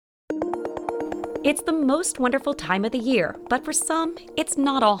It's the most wonderful time of the year, but for some, it's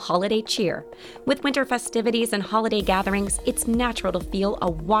not all holiday cheer. With winter festivities and holiday gatherings, it's natural to feel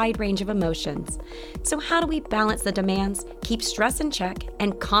a wide range of emotions. So how do we balance the demands, keep stress in check,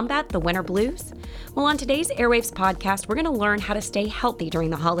 and combat the winter blues? Well, on today's AirWaves podcast, we're going to learn how to stay healthy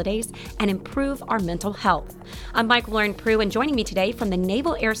during the holidays and improve our mental health. I'm Michael Lauren Prue, and joining me today from the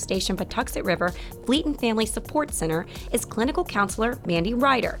Naval Air Station Patuxent River Fleet and Family Support Center is clinical counselor Mandy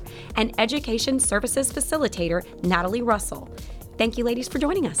Ryder and education services facilitator Natalie Russell. Thank you, ladies, for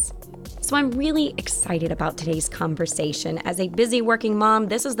joining us. So I'm really excited about today's conversation. As a busy working mom,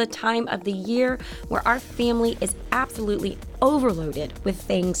 this is the time of the year where our family is absolutely overloaded with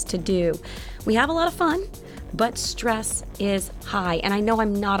things to do. We have a lot of fun, but stress is high, and I know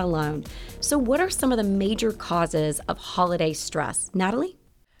I'm not alone. So what are some of the major causes of holiday stress? Natalie?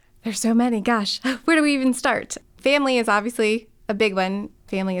 There's so many. Gosh, where do we even start? Family is obviously a big one.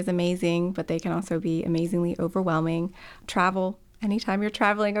 Family is amazing, but they can also be amazingly overwhelming. Travel. Anytime you're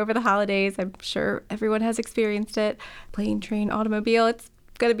traveling over the holidays, I'm sure everyone has experienced it. Plane, train, automobile, it's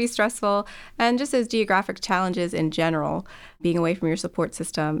going to be stressful. And just as geographic challenges in general, being away from your support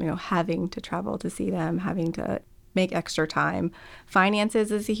system, having to travel to see them, having to make extra time.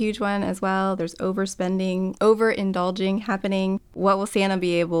 Finances is a huge one as well. There's overspending, overindulging happening. What will Santa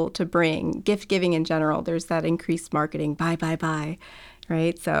be able to bring? Gift giving in general. There's that increased marketing, buy,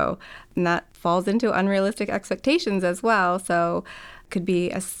 right? So, and that falls into unrealistic expectations as well. So it could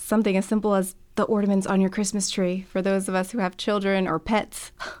be something as simple as the ornaments on your Christmas tree. For those of us who have children or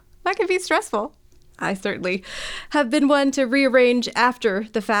pets, that can be stressful. I certainly have been one to rearrange after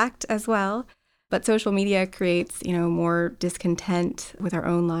the fact as well. But social media creates, more discontent with our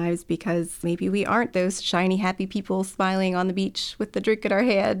own lives because maybe we aren't those shiny, happy people smiling on the beach with the drink in our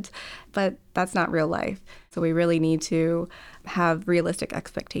hand, but that's not real life. So we really need to have realistic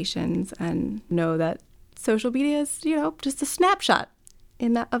expectations and know that social media is, just a snapshot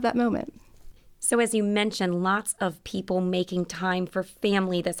of that moment. So as you mentioned, lots of people making time for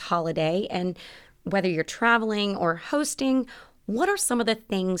family this holiday, and whether you're traveling or hosting, what are some of the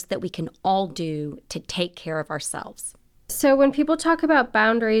things that we can all do to take care of ourselves? So when people talk about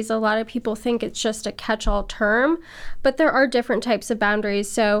boundaries, a lot of people think it's just a catch-all term, but there are different types of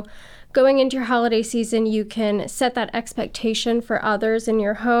boundaries. So going into your holiday season, you can set that expectation for others in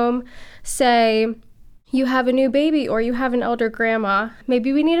your home. Say you have a new baby or you have an elder grandma.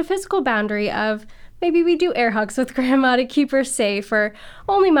 Maybe we need a physical boundary of maybe we do air hugs with grandma to keep her safe, or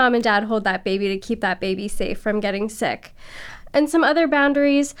only mom and dad hold that baby to keep that baby safe from getting sick. And some other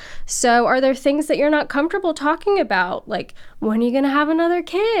boundaries. So are there things that you're not comfortable talking about? Like, when are you going to have another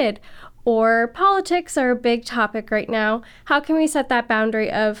kid? Or politics are a big topic right now. How can we set that boundary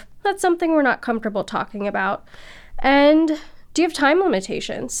of that's something we're not comfortable talking about? And do you have time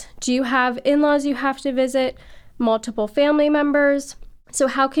limitations? Do you have in-laws you have to visit? Multiple family members? So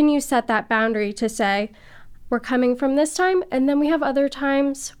how can you set that boundary to say, we're coming from this time, and then we have other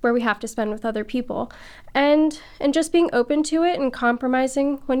times where we have to spend with other people, and just being open to it and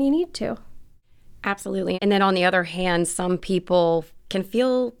compromising when you need to. Absolutely. And then on the other hand, some people can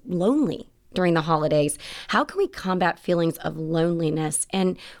feel lonely during the holidays. How can we combat feelings of loneliness,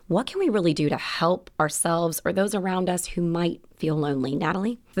 and what can we really do to help ourselves or those around us who might feel lonely?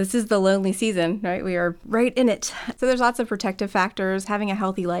 Natalie? This is the lonely season, right? We are right in it. So there's lots of protective factors, having a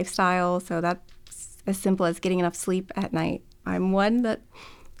healthy lifestyle. So that's as simple as getting enough sleep at night. I'm one that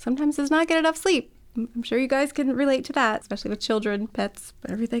sometimes does not get enough sleep. I'm sure you guys can relate to that, especially with children, pets,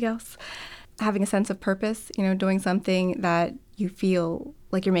 everything else. Having a sense of purpose, doing something that you feel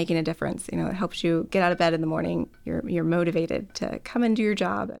like you're making a difference. It helps you get out of bed in the morning. You're motivated to come and do your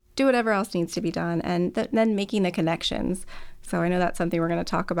job, do whatever else needs to be done, and then making the connections. So I know that's something we're going to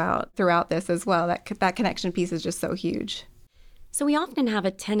talk about throughout this as well. That connection piece is just so huge. So we often have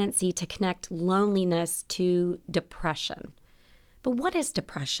a tendency to connect loneliness to depression. But what is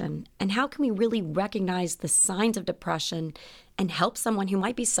depression, and how can we really recognize the signs of depression and help someone who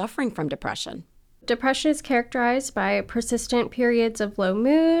might be suffering from depression? Depression is characterized by persistent periods of low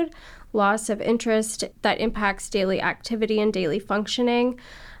mood, loss of interest that impacts daily activity and daily functioning.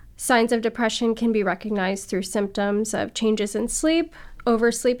 Signs of depression can be recognized through symptoms of changes in sleep,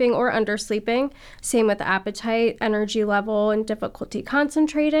 oversleeping or undersleeping. Same with appetite, energy level, and difficulty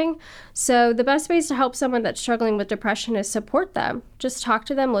concentrating. So the best ways to help someone that's struggling with depression is support them. Just talk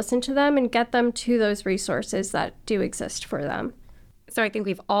to them, listen to them, and get them to those resources that do exist for them. So I think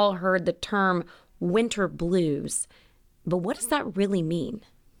we've all heard the term winter blues, but what does that really mean?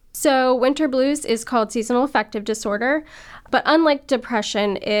 So winter blues is called seasonal affective disorder, but unlike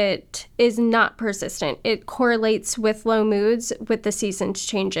depression, it is not persistent. It correlates with low moods with the seasons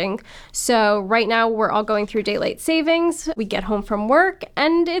changing. So right now we're all going through daylight savings. We get home from work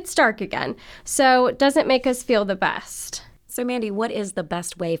and it's dark again. So it doesn't make us feel the best. So Mandy, what is the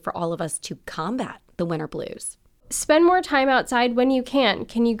best way for all of us to combat the winter blues? Spend more time outside when you can.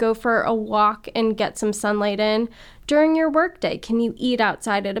 Can you go for a walk and get some sunlight in? During your workday, can you eat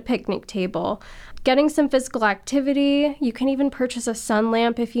outside at a picnic table? Getting some physical activity. You can even purchase a sun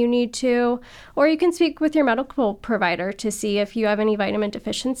lamp if you need to. Or you can speak with your medical provider to see if you have any vitamin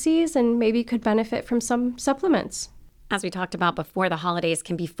deficiencies and maybe could benefit from some supplements. As we talked about before, the holidays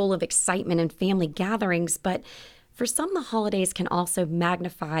can be full of excitement and family gatherings, but for some, the holidays can also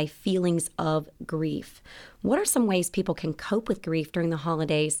magnify feelings of grief. What are some ways people can cope with grief during the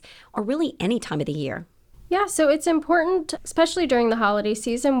holidays or really any time of the year? Yeah, so it's important, especially during the holiday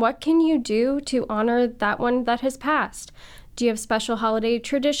season, what can you do to honor that one that has passed? Do you have special holiday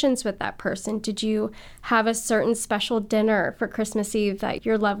traditions with that person? Did you have a certain special dinner for Christmas Eve that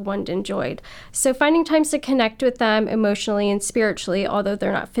your loved one enjoyed? So finding times to connect with them emotionally and spiritually, although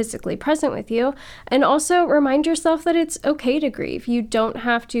they're not physically present with you. And also remind yourself that it's okay to grieve. You don't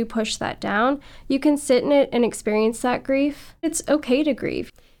have to push that down. You can sit in it and experience that grief. It's okay to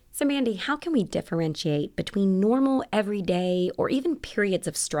grieve. So Mandy, how can we differentiate between normal, everyday, or even periods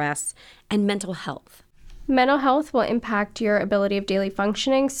of stress and mental health? Mental health will impact your ability of daily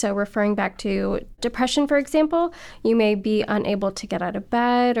functioning. So referring back to depression, for example, you may be unable to get out of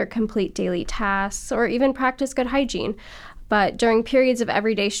bed or complete daily tasks or even practice good hygiene. But during periods of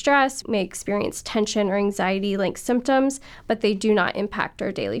everyday stress, we may experience tension or anxiety-linked symptoms, but they do not impact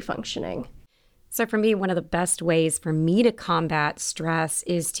our daily functioning. So for me, one of the best ways for me to combat stress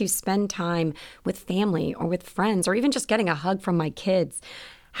is to spend time with family or with friends or even just getting a hug from my kids.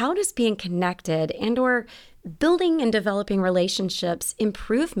 How does being connected and or building and developing relationships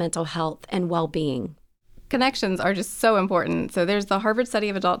improve mental health and well-being? Connections are just so important. So there's the Harvard Study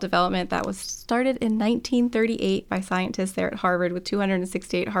of Adult Development that was started in 1938 by scientists there at Harvard with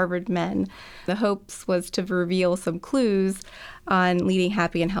 268 Harvard men. The hopes was to reveal some clues on leading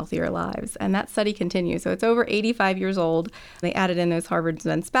happy and healthier lives. And that study continues. So it's over 85 years old. They added in those Harvard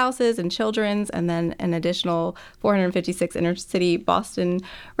men spouses and children's, and then an additional 456 inner city Boston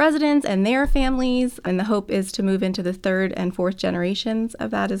residents and their families. And the hope is to move into the third and fourth generations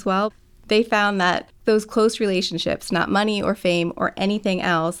of that as well. They found that those close relationships, not money or fame or anything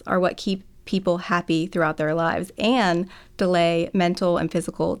else, are what keep people happy throughout their lives and delay mental and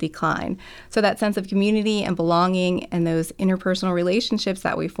physical decline. So that sense of community and belonging and those interpersonal relationships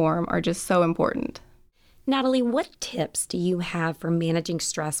that we form are just so important. Natalie, what tips do you have for managing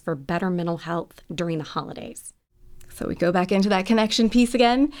stress for better mental health during the holidays? So we go back into that connection piece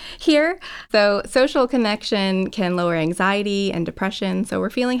again here. So social connection can lower anxiety and depression, so we're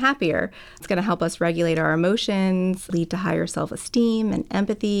feeling happier. It's going to help us regulate our emotions, lead to higher self-esteem and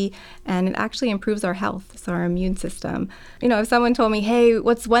empathy, and it actually improves our health, so our immune system. You know, if someone told me, hey,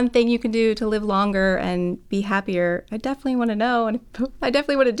 what's one thing you can do to live longer and be happier, I definitely want to know, and I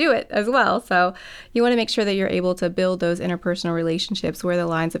definitely want to do it as well. So you want to make sure that you're able to build those interpersonal relationships where the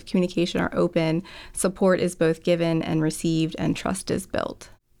lines of communication are open, support is both given and received, and trust is built.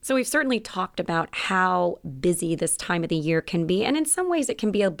 So we've certainly talked about how busy this time of the year can be, and in some ways it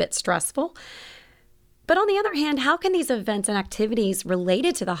can be a bit stressful. But on the other hand, how can these events and activities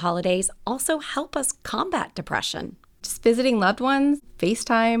related to the holidays also help us combat depression? Just visiting loved ones,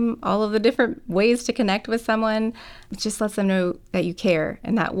 FaceTime, all of the different ways to connect with someone, it just lets them know that you care,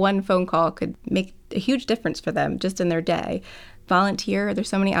 and that one phone call could make a huge difference for them just in their day. Volunteer. There's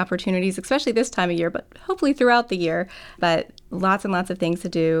so many opportunities, especially this time of year, but hopefully throughout the year. But lots and lots of things to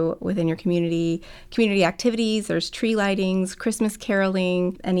do within your community. Community activities, there's tree lightings, Christmas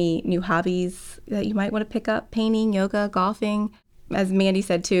caroling, any new hobbies that you might want to pick up, painting, yoga, golfing. As Mandy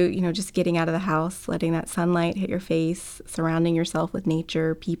said too, you know, just getting out of the house, letting that sunlight hit your face, surrounding yourself with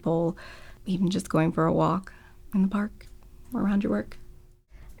nature, people, even just going for a walk in the park or around your work.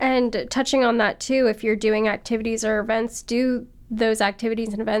 And touching on that too, if you're doing activities or events, do those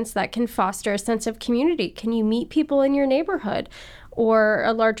activities and events that can foster a sense of community. Can you meet people in your neighborhood or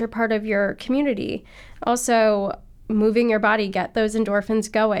a larger part of your community? Also, moving your body, get those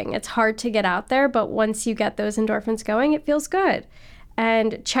endorphins going. It's hard to get out there, but once you get those endorphins going, it feels good.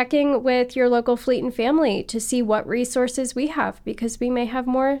 And checking with your local Fleet and Family to see what resources we have, because we may have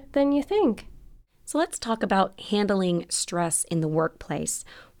more than you think. So let's talk about handling stress in the workplace.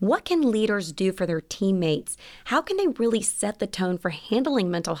 What can leaders do for their teammates? How can they really set the tone for handling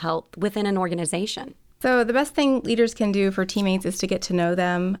mental health within an organization? So the best thing leaders can do for teammates is to get to know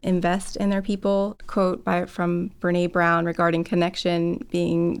them, invest in their people. Quote from Brene Brown regarding connection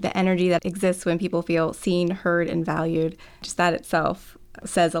being the energy that exists when people feel seen, heard, and valued. Just that itself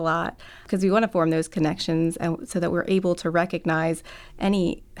says a lot, because we want to form those connections and so that we're able to recognize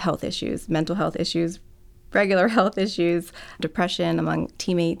any health issues, mental health issues, regular health issues, depression among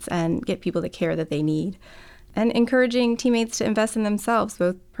teammates, and get people the care that they need. And encouraging teammates to invest in themselves,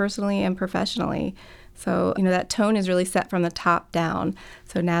 both personally and professionally. So, that tone is really set from the top down.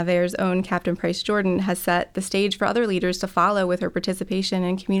 So NAVAIR's own Captain Price Jordan has set the stage for other leaders to follow with her participation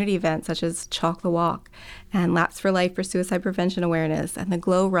in community events such as Chalk the Walk and Laps for Life for suicide prevention awareness and the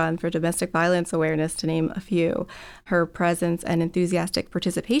Glow Run for domestic violence awareness, to name a few. Her presence and enthusiastic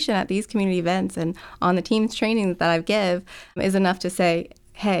participation at these community events and on the team's trainings that I give is enough to say,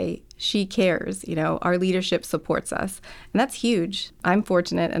 hey, she cares, our leadership supports us. And that's huge. I'm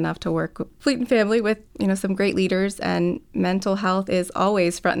fortunate enough to work with Fleet & Family with, some great leaders, and mental health is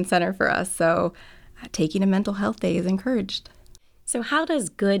always front and center for us. So taking a mental health day is encouraged. So how does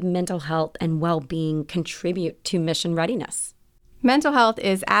good mental health and well-being contribute to mission readiness? Mental health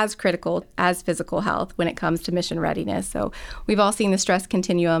is as critical as physical health when it comes to mission readiness. So we've all seen the stress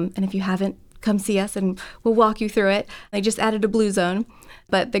continuum, and if you haven't, come see us and we'll walk you through it. They just added a blue zone,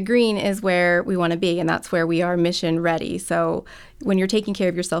 but the green is where we want to be, and that's where we are mission ready. So when you're taking care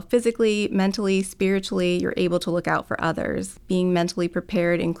of yourself physically, mentally, spiritually, you're able to look out for others. Being mentally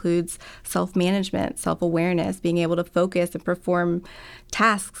prepared includes self-management, self-awareness, being able to focus and perform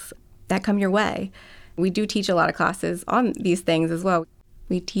tasks that come your way. We do teach a lot of classes on these things as well.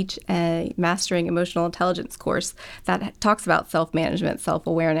 We teach a Mastering Emotional Intelligence course that talks about self-management,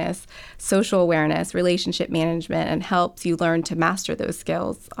 self-awareness, social awareness, relationship management, and helps you learn to master those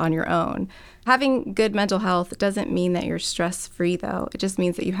skills on your own. Having good mental health doesn't mean that you're stress-free, though. It just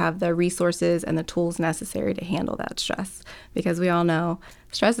means that you have the resources and the tools necessary to handle that stress, because we all know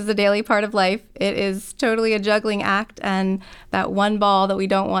stress is a daily part of life. It is totally a juggling act, and that one ball that we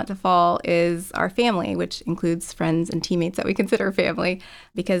don't want to fall is our family, which includes friends and teammates that we consider family,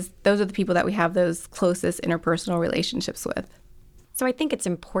 because those are the people that we have those closest interpersonal relationships with. So I think it's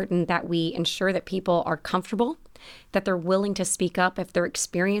important that we ensure that people are comfortable, that they're willing to speak up if they're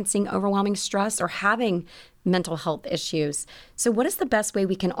experiencing overwhelming stress or having mental health issues. So what is the best way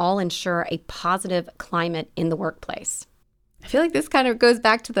we can all ensure a positive climate in the workplace? I feel like this kind of goes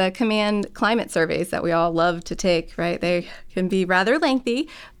back to the command climate surveys that we all love to take, right? They can be rather lengthy,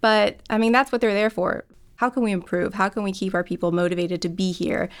 but that's what they're there for. How can we improve? How can we keep our people motivated to be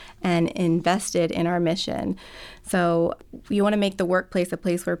here and invested in our mission? So you want to make the workplace a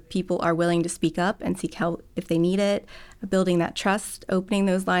place where people are willing to speak up and seek help if they need it, building that trust, opening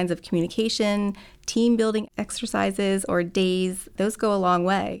those lines of communication, team building exercises or days. Those go a long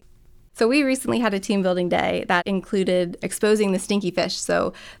way. So we recently had a team building day that included exposing the stinky fish.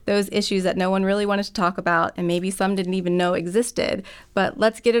 So those issues that no one really wanted to talk about, and maybe some didn't even know existed. But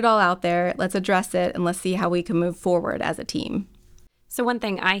let's get it all out there, let's address it, and let's see how we can move forward as a team. So one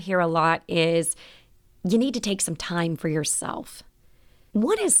thing I hear a lot is you need to take some time for yourself.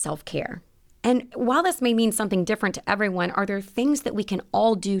 What is self-care? And while this may mean something different to everyone, are there things that we can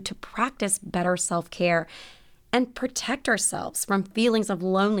all do to practice better self-care and protect ourselves from feelings of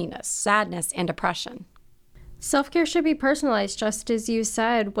loneliness, sadness, and depression? Self-care should be personalized, just as you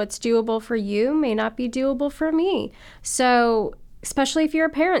said. What's doable for you may not be doable for me. So, especially if you're a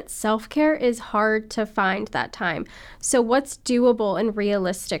parent, self-care is hard to find that time. So what's doable and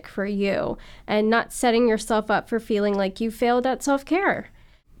realistic for you, and not setting yourself up for feeling like you failed at self-care?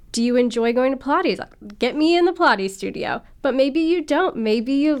 Do you enjoy going to Pilates? Get me in the Pilates studio. But maybe you don't.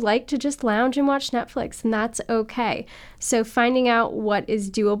 Maybe you like to just lounge and watch Netflix, and that's okay. So finding out what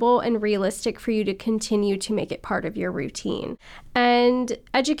is doable and realistic for you to continue to make it part of your routine. And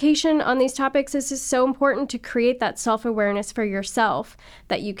education on these topics is just so important to create that self-awareness for yourself,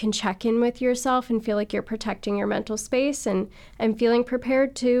 that you can check in with yourself and feel like you're protecting your mental space and feeling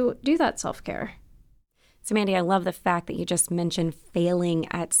prepared to do that self-care. So Mandy, I love the fact that you just mentioned failing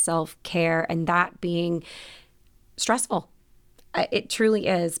at self-care and that being stressful. It truly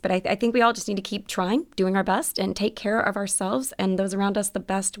is. But I think we all just need to keep trying, doing our best, and take care of ourselves and those around us the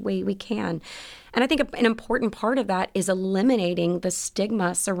best way we can. And I think an important part of that is eliminating the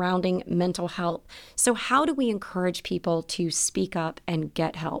stigma surrounding mental health. So how do we encourage people to speak up and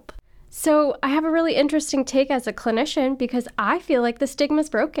get help? So I have a really interesting take as a clinician, because I feel like the stigma's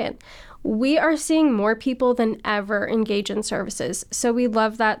broken. We are seeing more people than ever engage in services. So we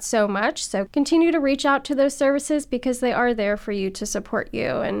love that so much. So continue to reach out to those services, because they are there for you to support you.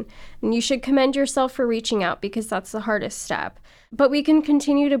 And you should commend yourself for reaching out, because that's the hardest step. But we can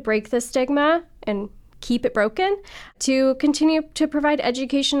continue to break the stigma and keep it broken, to continue to provide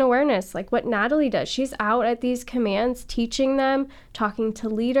education awareness, like what Natalie does. She's out at these commands, teaching them, talking to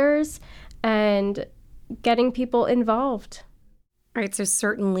leaders, and getting people involved. All right, so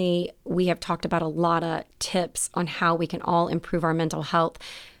certainly we have talked about a lot of tips on how we can all improve our mental health.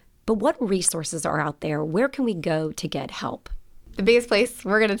 But what resources are out there? Where can we go to get help? The biggest place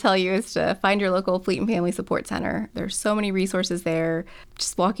we're going to tell you is to find your local Fleet and Family Support Center. There's so many resources there.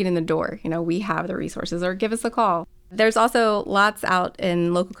 Just walking in the door, we have the resources, or give us a call. There's also lots out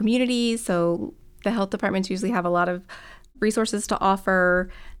in local communities. So the health departments usually have a lot of resources to offer.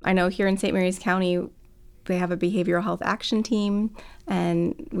 I know here in St. Mary's County, they have a behavioral health action team,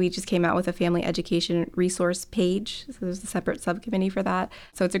 and we just came out with a family education resource page. So there's a separate subcommittee for that.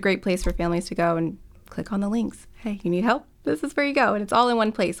 So it's a great place for families to go and click on the links. Hey, you need help? This is where you go. And it's all in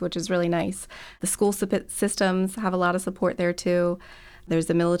one place, which is really nice. The school systems have a lot of support there too. There's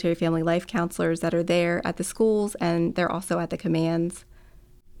the military family life counselors that are there at the schools, and they're also at the commands.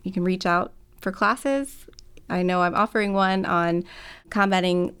 You can reach out for classes. I know I'm offering one on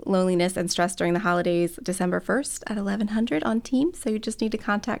combating loneliness and stress during the holidays, December 1st at 1100 on Teams. So you just need to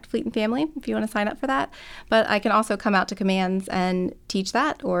contact Fleet and Family if you want to sign up for that. But I can also come out to commands and teach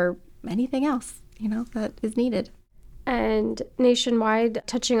that, or anything else, that is needed. And nationwide,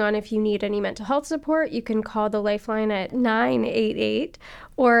 touching on if you need any mental health support, you can call the Lifeline at 988.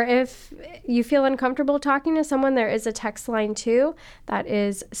 Or if you feel uncomfortable talking to someone, there is a text line too. That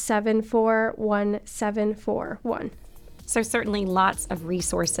is 741-741. So certainly lots of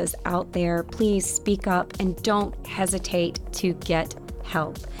resources out there. Please speak up and don't hesitate to get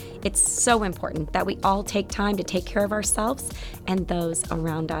help. It's so important that we all take time to take care of ourselves and those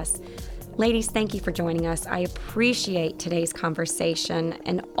around us. Ladies, thank you for joining us. I appreciate today's conversation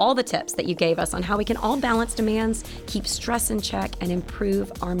and all the tips that you gave us on how we can all balance demands, keep stress in check, and improve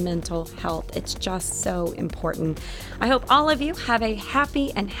our mental health. It's just so important. I hope all of you have a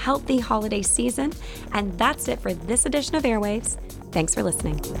happy and healthy holiday season. And that's it for this edition of AirWaves. Thanks for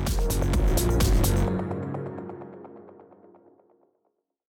listening.